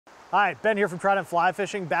Hi, Ben here from Trout & Fly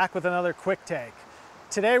Fishing, back with another quick take.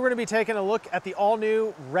 Today we're going to be taking a look at the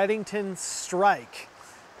all-new Redington STRIKE.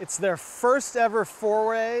 It's their first ever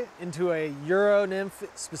foray into a Euro-nymph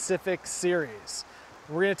specific series.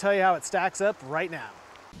 We're going to tell you how it stacks up right now.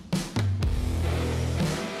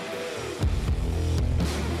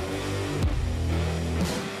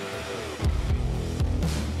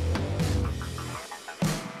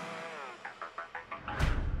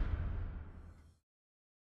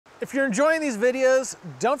 If you're enjoying these videos,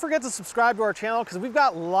 don't forget to subscribe to our channel because we've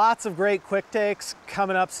got lots of great quick takes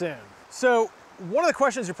coming up soon. So one of the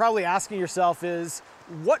questions you're probably asking yourself is,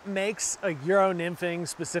 what makes a Euro-nymphing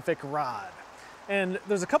specific rod? And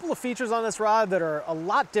there's a couple of features on this rod that are a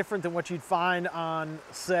lot different than what you'd find on,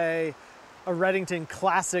 say, a Redington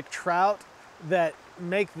classic trout that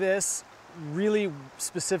make this really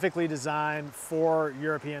specifically designed for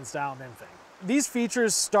European style nymphing. These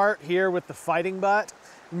features start here with the fighting butt.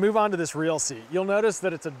 Move on to this reel seat. You'll notice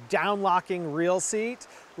that it's a downlocking reel seat,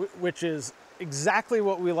 which is exactly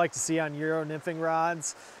what we like to see on Euro-nymphing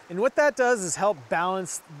rods. And what that does is help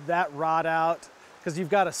balance that rod out, because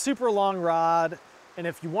you've got a super long rod, and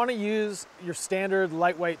if you want to use your standard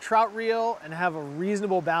lightweight trout reel and have a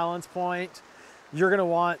reasonable balance point, you're going to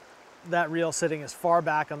want that reel sitting as far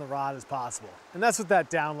back on the rod as possible. And that's what that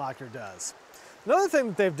downlocker does. Another thing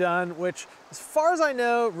that they've done, which as far as I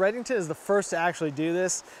know, Redington is the first to actually do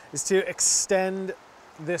this, is to extend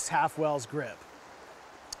this half well's grip.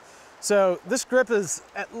 So this grip is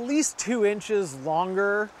at least 2 inches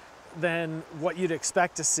longer than what you'd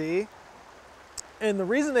expect to see. And the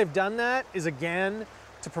reason they've done that is, again,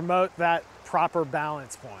 to promote that proper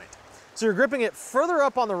balance point. So you're gripping it further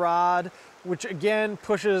up on the rod, which again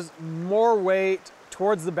pushes more weight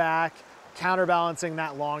towards the back, counterbalancing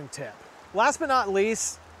that long tip. Last but not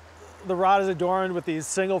least, the rod is adorned with these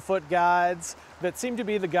single foot guides that seem to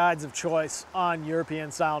be the guides of choice on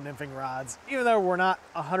European style nymphing rods, even though we're not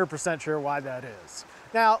 100% sure why that is.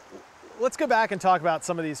 Now, let's go back and talk about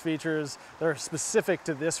some of these features that are specific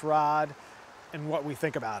to this rod and what we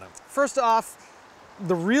think about them. First off,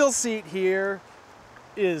 the reel seat here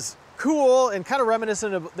is cool and kind of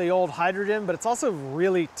reminiscent of the old hydrogen, but it's also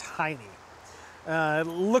really tiny. It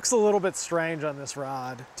looks a little bit strange on this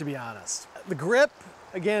rod, to be honest. The grip,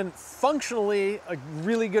 again, functionally a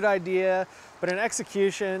really good idea, but in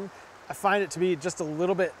execution, I find it to be just a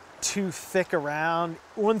little bit too thick around.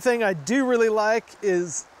 One thing I do really like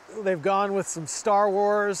is they've gone with some Star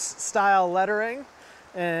Wars style lettering,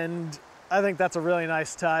 and I think that's a really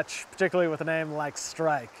nice touch, particularly with a name like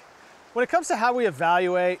Strike. When it comes to how we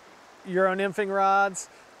evaluate Euro-nymphing rods,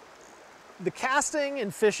 the casting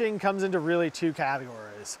and fishing comes into really 2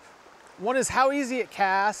 categories. One is how easy it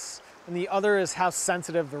casts, and the other is how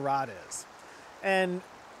sensitive the rod is. And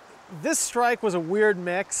this Strike was a weird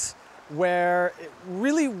mix where it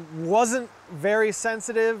really wasn't very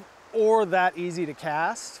sensitive or that easy to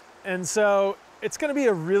cast. And so it's gonna be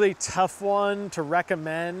a really tough one to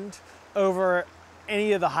recommend over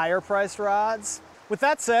any of the higher priced rods. With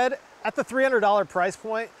that said, at the $300 price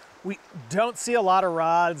point, we don't see a lot of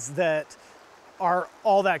rods that are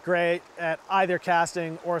all that great at either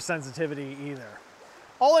casting or sensitivity either.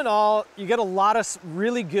 All in all, you get a lot of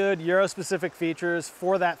really good Euro-specific features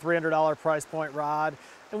for that $300 price point rod,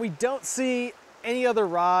 and we don't see any other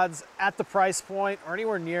rods at the price point or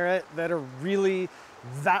anywhere near it that are really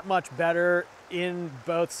that much better in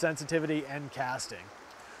both sensitivity and casting.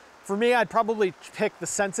 For me, I'd probably pick the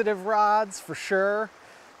sensitive rods for sure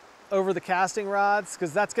over the casting rods,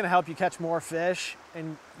 because that's going to help you catch more fish,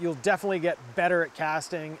 and you'll definitely get better at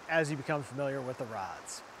casting as you become familiar with the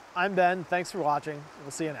rods. I'm Ben, thanks for watching,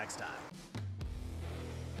 we'll see you next time.